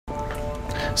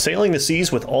Sailing the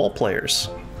seas with all players.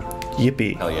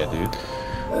 Yippee. Hell yeah, dude.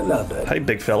 I love it. Hi,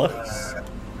 big fella.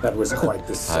 That was quite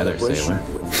the Hi there, celebration.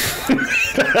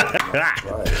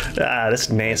 Ah, that's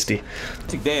nasty.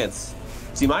 Tick dance.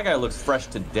 See, my guy looks fresh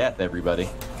to death, everybody.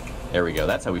 There we go.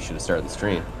 That's how we should have started the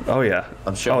stream. Oh, yeah.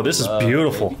 I'm showing Oh, this is love,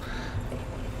 beautiful.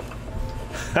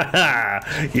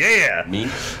 Yeah. Me?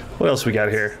 What else we got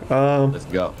here? Let's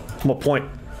go. What point?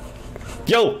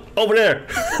 Yo, over there.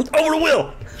 Over the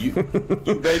wheel. You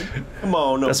baby. Come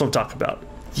on. No. That's what I'm talking about.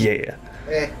 Yeah.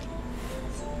 Eh.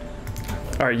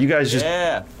 All right, you guys just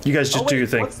do your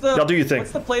thing. Y'all do your thing.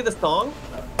 What's the play the song?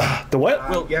 The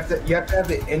what? You have to have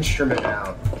the instrument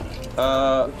out.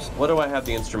 What do I have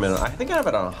the instrument on? I think I have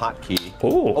it on a hotkey.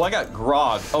 Ooh. Oh, I got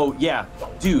grog. Oh yeah,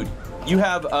 dude. You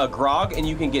have grog and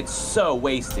you can get so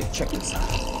wasted. Check this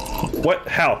out. What?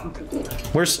 How?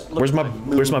 Where's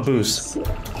my booze?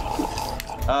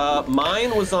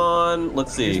 Mine was on.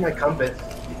 Let's see. Here's my compass.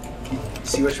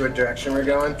 See which direction we're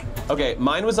going? Okay,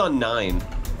 mine was on 9.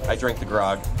 I drank the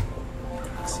grog.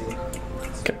 See.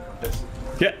 Okay.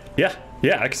 Yeah,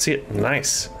 I can see it.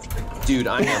 Nice. Dude,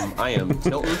 I am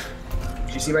tilting.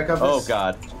 Did you see my compass? Oh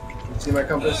god. See my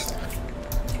compass?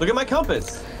 Look at my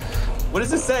compass. What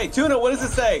does it say? Tuna, what does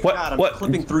it say? What? God, I'm What?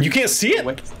 flipping through. You can't see it?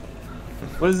 What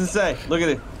does it say? Look at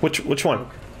it. Which one?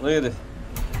 Look at it.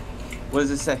 What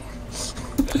does it say?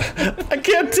 I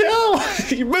can't tell.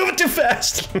 You're moving too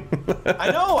fast. I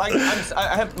know. I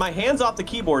have my hands off the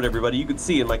keyboard, everybody. You can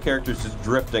see, and my character's just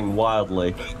drifting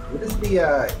wildly. What is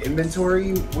the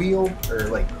inventory wheel? Or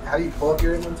like, how do you pull up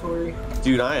your inventory?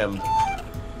 Dude, I'm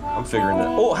figuring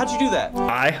that. Oh, how'd you do that?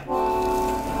 I.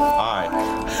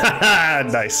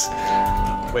 Nice.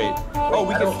 Wait. Oh,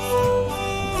 we can.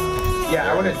 Yeah,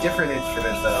 I want a different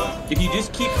instrument though. If you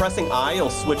just keep pressing I, it'll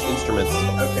switch instruments.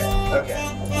 Okay.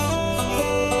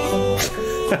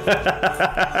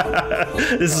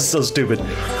 This is so stupid.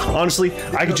 Honestly,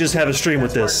 I could just have a stream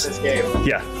with this.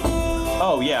 Yeah.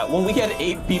 Oh yeah, when we had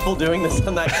 8 people doing this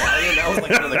on that galleon, that was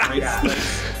like one of the greatest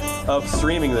things of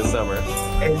streaming this summer.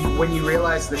 And when you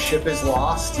realize the ship is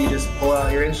lost, you just pull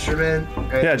out your instrument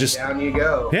and down you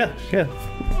go. Yeah.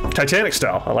 Titanic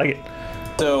style. I like it.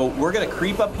 So we're gonna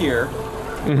creep up here.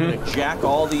 We're gonna jack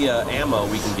all the ammo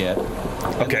we can get.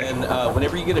 Okay. And then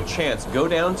whenever you get a chance, go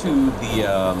down to the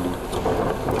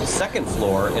 2nd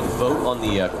floor and vote on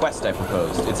the quest I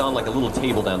proposed. It's on like a little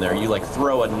table down there. You like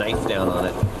throw a knife down on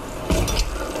it.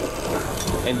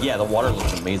 And yeah, the water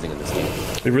looks amazing in this game.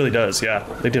 It really does, yeah.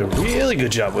 They did a really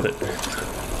good job with it.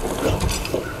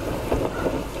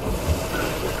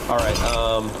 All right,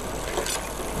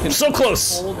 can so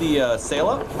close. Hold the sail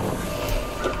up.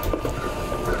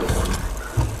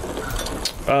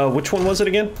 Which one was it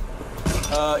again?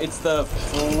 It's the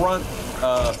front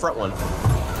one.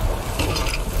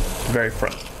 Very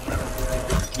front.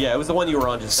 Yeah, it was the one you were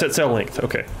on just. Set sail length,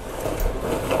 okay.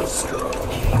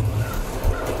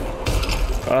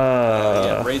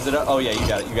 Yeah, raise it up. Oh yeah, you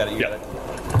got it. You got it.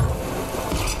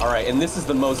 All right, and this is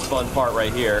the most fun part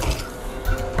right here.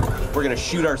 We're gonna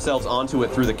shoot ourselves onto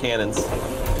it through the cannons.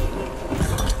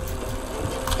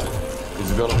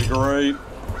 This is gonna be great.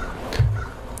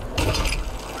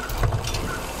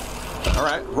 All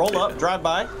right, roll up, drive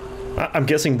by. I'm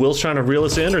guessing Will's trying to reel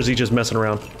us in, or is he just messing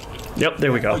around? Yep,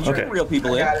 there we go. Oh, you can reel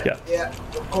people in. Yeah.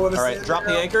 All right, drop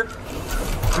the anchor.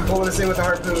 I'm pulling us in with the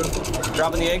harpoon.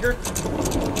 Dropping the anchor.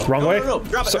 Wrong way? No,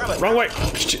 drop it, drop it. Wrong way.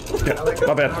 Yeah,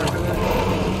 my bad.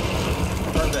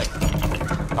 Perfect.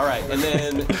 All right, and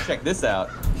then check this out.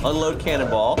 Unload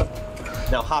cannonball.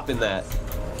 Now hop in that.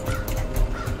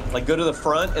 Like go to the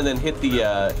front and then hit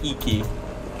the E key.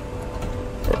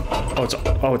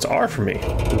 Oh, it's R for me.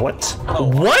 What? Oh,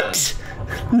 what?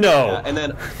 No. Yeah, and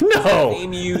then no.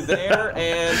 aim you there,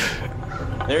 and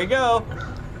there you go.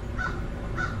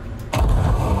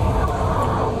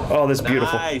 Oh, that's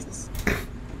beautiful. Nice.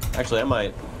 Actually, I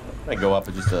might go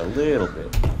up just a little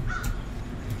bit.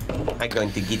 I'm going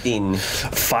to get in.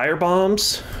 Fire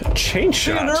bombs, chain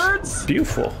shot. Nerds.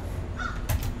 Beautiful.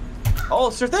 Oh,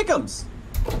 Sir Thickums.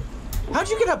 How'd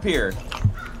you get up here?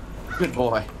 Good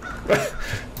boy.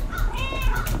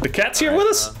 The cat's here with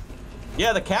us?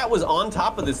 Yeah, the cat was on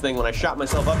top of this thing when I shot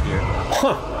myself up here.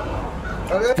 Huh.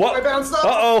 Oh, what? I bounced off.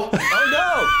 Uh-oh.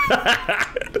 Oh,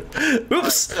 no.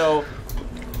 Oops. So,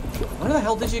 where the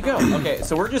hell did you go? Okay,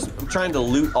 so we're just trying to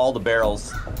loot all the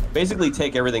barrels. Basically,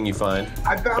 take everything you find.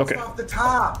 I bounced off the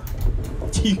top.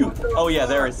 Oh, yeah,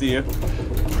 there, I see you.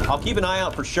 I'll keep an eye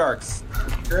out for sharks.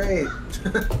 Great.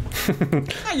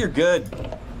 Yeah, you're good.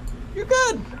 You're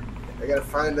good. I gotta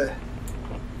find the...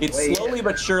 It's slowly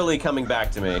but surely coming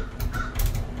back to me.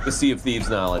 The Sea of Thieves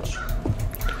knowledge.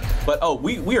 But oh,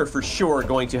 we are for sure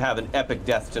going to have an epic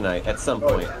death tonight at some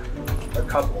point. Yeah. A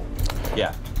couple.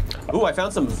 Yeah. Ooh, I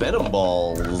found some venom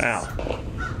balls. Ow.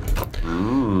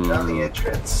 Down the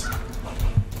entrance.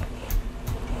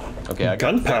 Okay, I got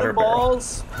gunpowder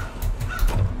balls.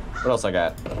 What else I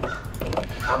got?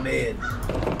 I'm in.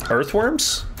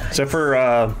 Earthworms? Is that for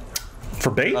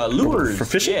bait? Lures. For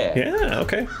fishing? Yeah,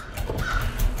 okay.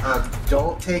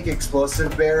 Don't take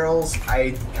explosive barrels.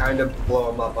 I kind of blow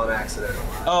them up on accident.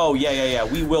 Oh, yeah.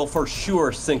 We will for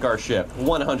sure sink our ship.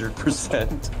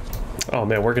 100%. Oh,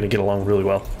 man, we're going to get along really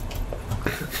well.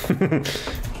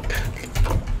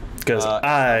 Because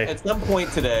at some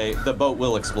point today, the boat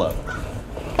will explode.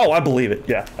 Oh, I believe it,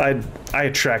 yeah. I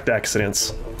attract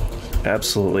accidents.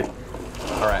 Absolutely.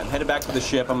 All right, I'm headed back to the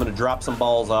ship. I'm going to drop some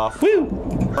balls off. Woo!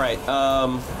 All right,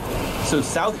 so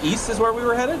southeast is where we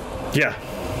were headed? Yeah.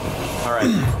 All right,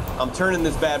 I'm turning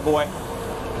this bad boy.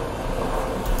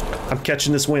 I'm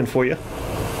catching this wind for you.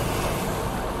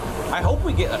 I hope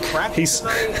we get a crack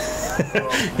tonight.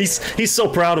 He's so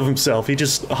proud of himself. He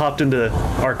just hopped into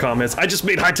our comments. I just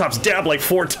made HiTops dab like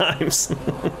 4 times.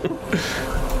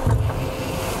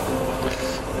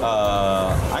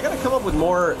 I gotta come up with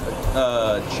more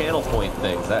channel point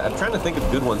things. I'm trying to think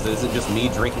of good ones that isn't just me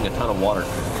drinking a ton of water.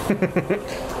 I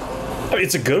mean,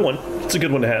 it's a good one. It's a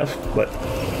good one to have, but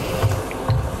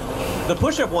the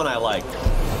push-up one I like.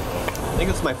 I think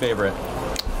it's my favorite.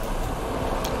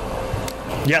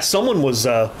 yeah, someone was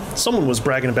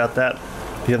bragging about that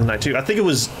the other night too. I think it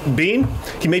was Bean.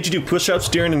 He made you do push-ups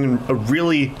during a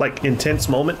really like intense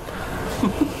moment.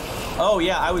 Oh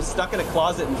yeah, I was stuck in a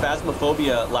closet in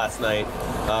Phasmophobia last night,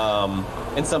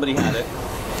 and somebody had it.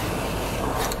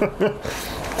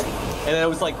 And I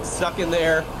was like stuck in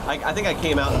there. I think I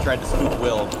came out and tried to spook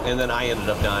Will, and then I ended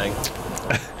up dying.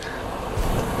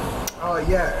 Oh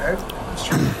yeah, I was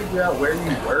trying to figure out where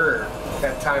you were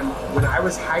that time when I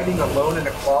was hiding alone in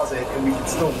a closet and we could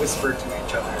still whisper to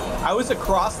each other. I was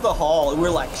across the hall, and we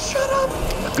were like, "Shut up!"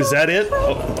 Is that it?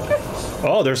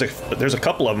 Oh, there's a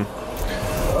couple of them.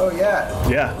 Oh yeah.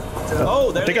 Yeah.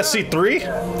 Oh, there I think I see 3.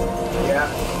 Yeah.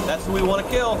 That's who we want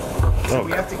to kill. So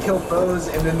we have to kill those,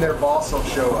 and then their boss will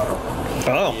show up.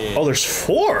 Oh, Yeah. oh, there's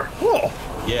 4. Whoa.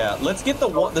 Yeah, let's get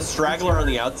the straggler on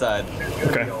the outside.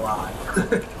 Okay. Be a lot.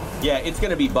 Yeah, it's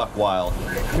gonna be buck wild.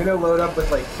 I'm gonna load up with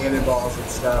like cannonballs and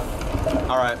stuff.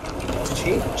 All right.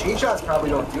 Chain shots probably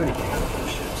don't do anything on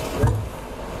those ships, do they?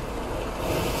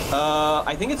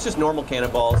 I think it's just normal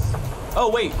cannonballs. Oh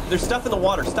wait, there's stuff in the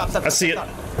water. Stop. I see it.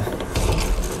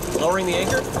 Lowering the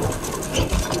anchor.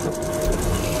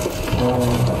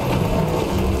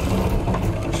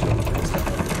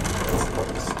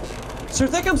 Sir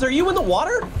Thickums, are you in the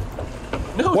water?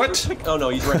 No. What? Oh no,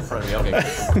 he's right in front of me. Okay.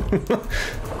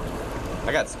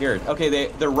 I got scared.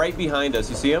 Okay, they're right behind us.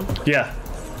 You see them? Yeah.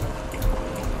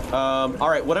 All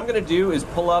right. What I'm gonna do is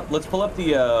pull up. Let's pull up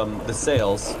the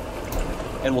sails,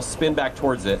 and we'll spin back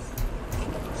towards it.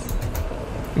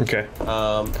 Okay.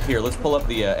 Here, let's pull up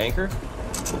the anchor.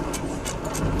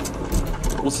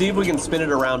 We'll see if we can spin it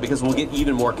around because we'll get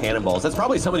even more cannonballs. That's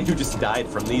probably somebody who just died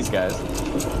from these guys.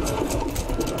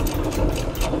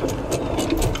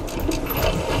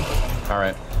 All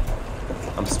right.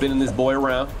 I'm spinning this boy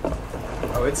around.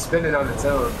 Oh, it's spinning on its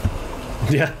own.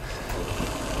 Yeah.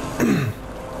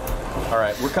 All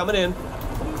right, we're coming in.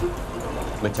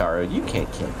 Mataru, you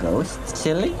can't kill ghosts,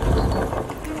 silly.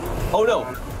 Oh no.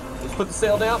 Let's put the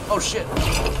sail down. Oh shit.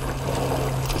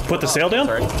 Put the sail down?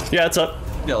 Sorry. Yeah, it's up.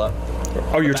 Sail up.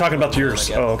 Oh, you're talking about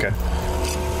yours. Oh, okay.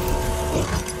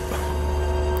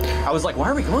 I was like, why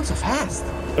are we going so fast?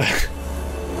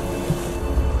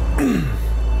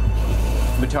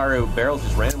 Mataru barrels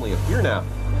just randomly appear now.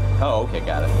 Oh, okay,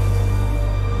 got it.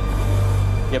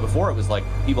 Yeah, before it was like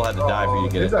people had to die for you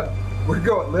to get it.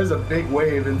 There's a big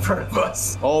wave in front of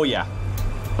us. Oh yeah.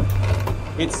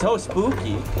 It's so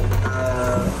spooky.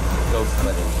 Ghost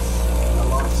wedding. I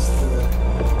lost the...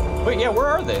 Wait, yeah, where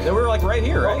are they? They were like right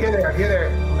here, right? Oh, here they are. I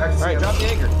can see All right, them. drop the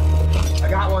anchor. I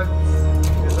got one.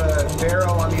 There's a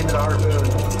barrel on the end of the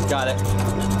harpoon. Got it.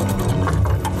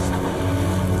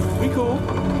 We cool.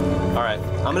 All right,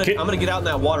 I'm gonna get out in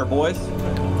that water, boys.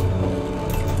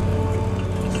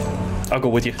 I'll go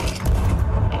with you.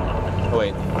 Oh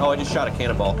wait. Oh, I just shot a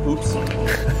cannonball. Oops. I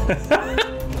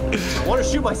want to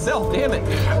shoot myself. Damn it.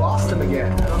 I lost him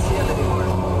again. I don't see him anymore.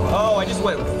 Oh, I just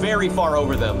went very far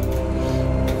over them.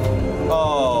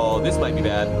 Oh, this might be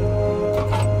bad.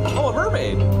 Oh, a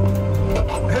mermaid. All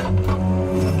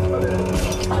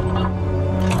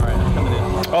right, I'm coming in.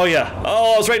 Oh, yeah.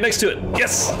 Oh, I was right next to it.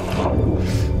 Yes.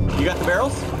 You got the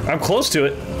barrels? I'm close to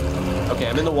it. Okay,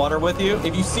 I'm in the water with you.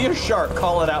 If you see a shark,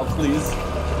 call it out, please.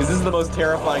 Because this is the most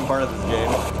terrifying part of this game.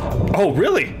 Oh,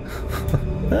 really?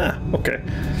 Ah, okay.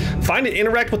 Find and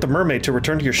interact with the mermaid to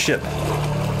return to your ship. Do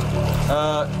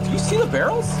you see the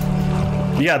barrels?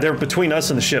 Yeah, they're between us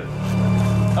and the ship.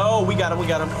 Oh, we got him, we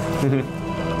got him.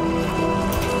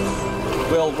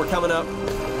 Will, we're coming up.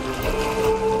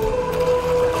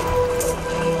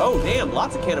 Oh, damn,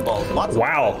 lots of cannonballs. Lots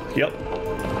Wow, of yep.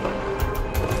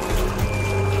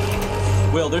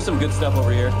 Will, there's some good stuff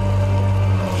over here.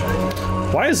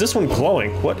 Why is this one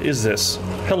glowing? What is this?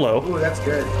 Hello. Ooh, that's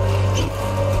good.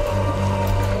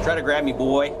 Try to grab me,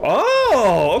 boy.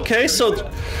 Oh, okay, so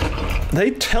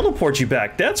they teleport you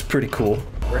back. That's pretty cool.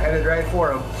 We're headed right for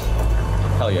them.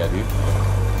 Hell yeah, dude.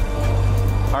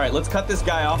 All right, let's cut this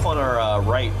guy off on our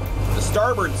right. The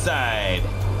starboard side.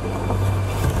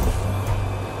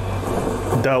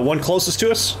 The one closest to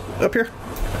us up here?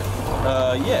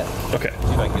 Yeah. Okay.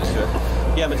 See if I can get to it.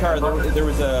 Yeah, Matara, there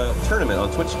was a tournament on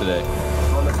Twitch today.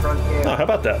 On the front cam. Oh, how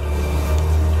about that?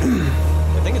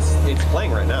 I think it's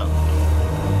playing right now.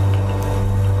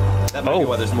 That might be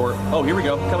why there's more. Oh, here we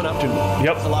go. Coming up. Dude,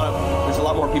 yep. There's a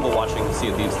lot more people watching Sea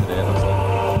of Thieves today, it looks like.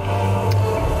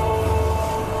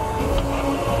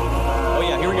 Oh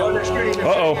yeah, here we go. They're shooting. They're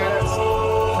Uh-oh. shooting at us.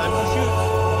 Time to shoot.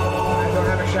 I don't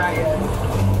have a shot yet.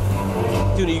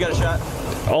 Tuna, you got a shot?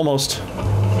 Almost.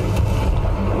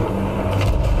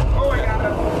 Oh, I got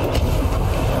him.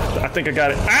 I think I got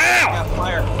it. Got Ow!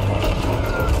 fire.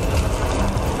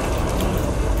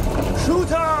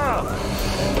 Shooter!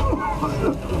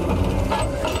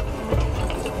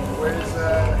 Where's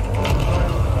repair?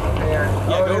 Yeah,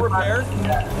 Oh, go they're repair.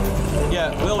 not-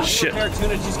 Yeah, Will, you Shit. repair.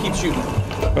 Tuna, just keep shooting.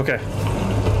 Okay.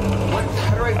 What?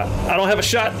 How do I? I don't have a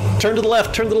shot. Turn to the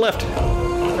left. Turn to the left.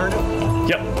 Turn it.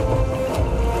 Yep.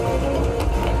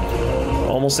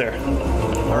 Almost there.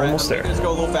 All right, Almost there. Just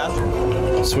go a little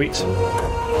faster. Sweet.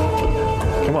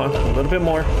 Come on. A little bit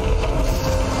more.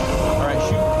 All right,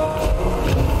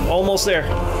 shoot. Almost there.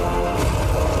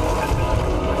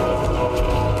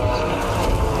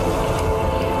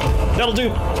 That'll do.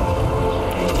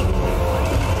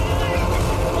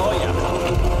 Oh yeah.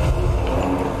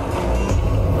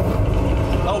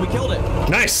 Oh, we killed it.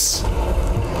 Nice.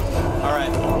 All right.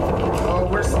 Oh,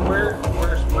 we're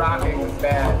rocking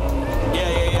bad.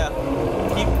 Yeah.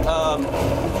 Keep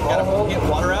gotta get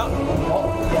water out.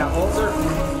 Oh, yeah, holes are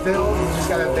filled. We just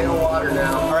gotta bail water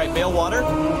now. All right, bail water.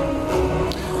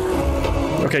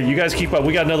 Okay, you guys keep up.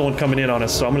 We got another one coming in on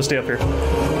us, so I'm gonna stay up here.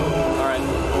 All right.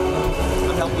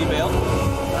 I'm helping you bail.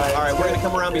 All right, we're gonna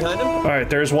come around behind him. All right,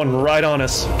 there's one right on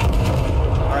us. All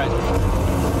right.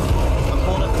 I'm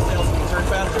pulling up the sails so we can turn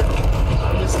faster.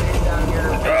 I'm just staying down here.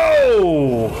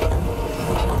 Oh!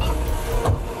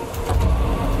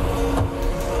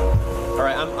 All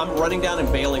right, I'm running down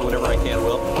and bailing whenever I can,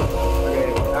 Will.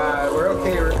 Okay, we're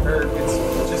okay.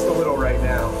 It's just a little right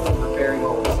now. Repairing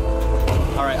holes.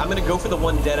 All right, I'm gonna go for the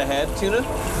one dead ahead, Tuna.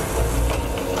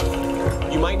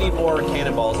 You might need more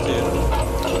cannonballs too.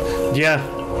 Yeah.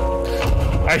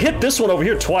 I hit this one over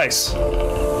here twice.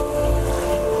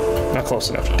 Not close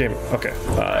enough. Damn it. Okay.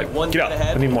 one get out. dead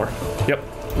ahead. I need more. Yep.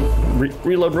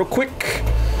 Reload real quick.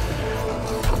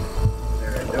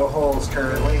 There are no holes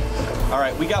currently. All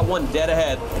right, we got one dead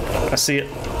ahead. I see it.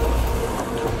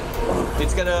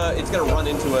 It's gonna run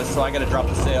into us, so I gotta drop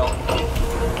the sail.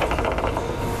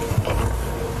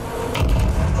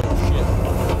 Oh shit!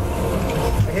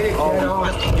 I hit it Oh, dead we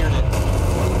on. just cleared it.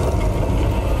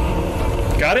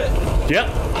 Got it? Yep.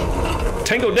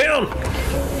 Tango down.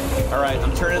 All right,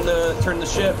 I'm turning the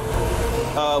ship.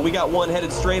 We got one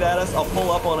headed straight at us. I'll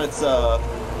pull up on its on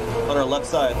our left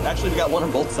side. Actually, we got one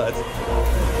on both sides.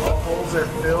 All holes are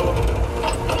filled.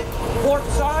 Port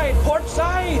side! Port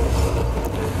side!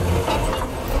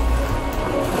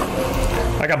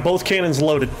 I got both cannons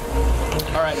loaded.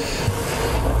 All right,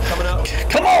 coming up.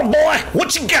 Come on, boy.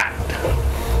 What you got?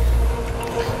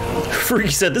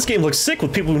 Freaky said this game looks sick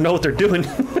with people who know what they're doing.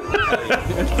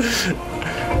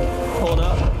 Pulling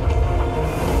up.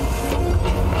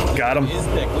 Got him. It is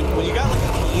thick. When you got like a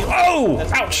team Oh!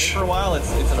 that's been Ouch! playing for a while,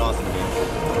 it's an awesome game.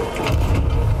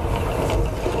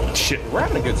 Shit. We're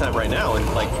having a good time right now, and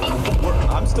like,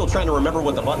 I'm still trying to remember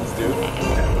what the buttons do.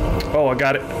 Oh, I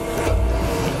got it.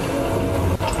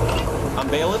 I'm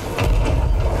bailing.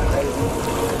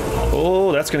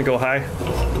 Oh, that's gonna go high.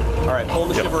 All right, pulling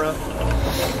the ship around.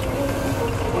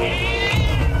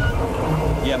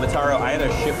 Yeah, Mataro, I had a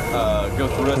ship go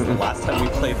through us the last time we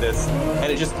played this,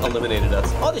 and it just eliminated us.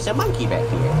 Oh, there's a monkey back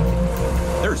here.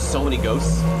 There's so many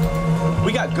ghosts.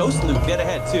 We got ghost loot dead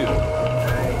ahead, too.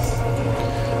 Nice.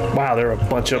 Wow, there are a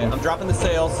bunch of I'm them. dropping the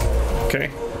sails. Okay.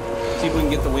 See if we can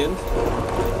get the wind.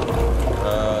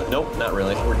 Nope, not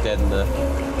really. We're dead in the...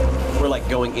 We're like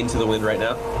going into the wind right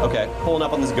now. Okay, pulling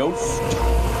up on this ghost.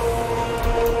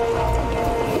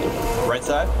 Right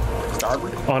side.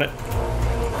 Starboard. On it.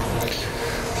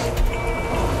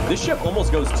 This ship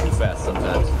almost goes too fast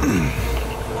sometimes.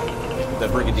 The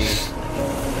Brigandine.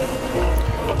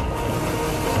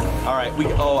 All right,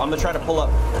 I'm gonna try to pull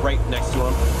up right next to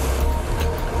him.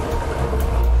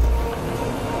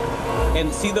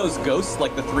 And see those ghosts,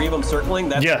 like the 3 of them circling?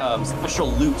 That's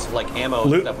special loot, like ammo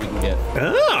and stuff we can get.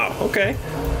 Oh, okay.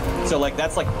 So like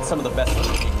that's like some of the best loot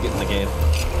you can get in the game.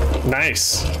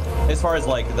 Nice. As far as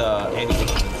like the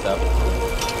ammunition and stuff.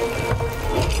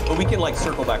 But we can like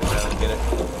circle back around and get it.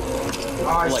 Oh,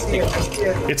 I see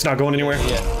it. It's not going anywhere?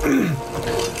 Yeah.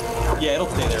 Yeah, it'll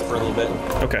stay there for a little bit.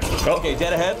 Okay. Oh. Okay,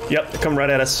 dead ahead? Yep, they come right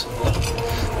at us.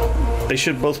 They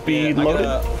should both be loaded.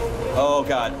 Oh,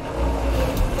 God.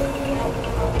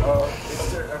 Oh,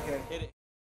 it's okay. Hit it.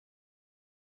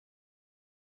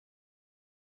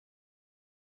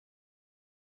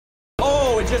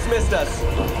 Oh, it just missed us.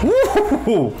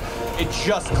 Woo! It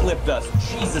just clipped us.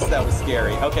 Jesus, that was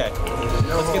scary. Okay,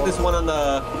 let's get this one on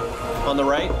the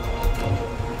right.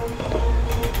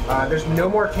 There's no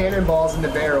more cannonballs in the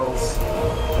barrels.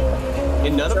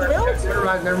 In none of the barrels?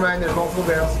 Never mind. There's multiple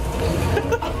barrels.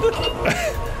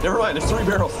 Never mind. There's 3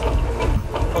 barrels.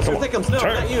 Oh, Sir Thickums, no,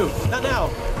 not you. Not now.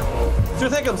 Sir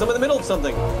Thickums, I'm in the middle of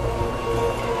something.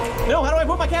 No, how do I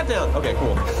put my cat down? Okay,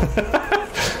 cool.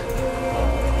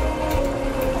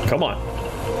 Come on.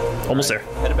 Almost there.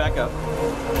 Headed back up.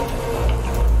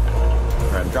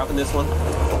 All right, I'm dropping this one.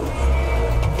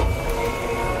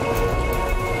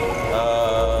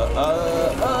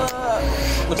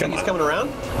 Looks like he's coming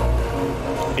around.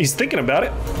 He's thinking about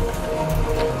it.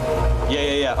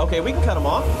 Yeah. Okay, we can cut him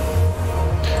off.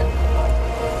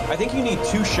 I think you need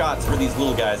 2 shots for these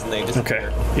little guys, and they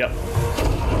disappear. Okay. Yep.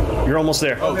 You're almost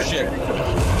there. Oh shit.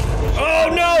 Oh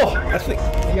no! I think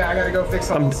Yeah, I gotta go fix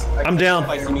something. I'm down.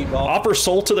 Spicy meatball. Offer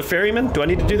soul to the ferryman. Do I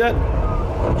need to do that?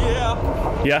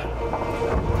 Yeah. Yeah.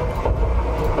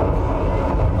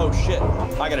 Oh shit.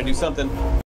 I gotta do something.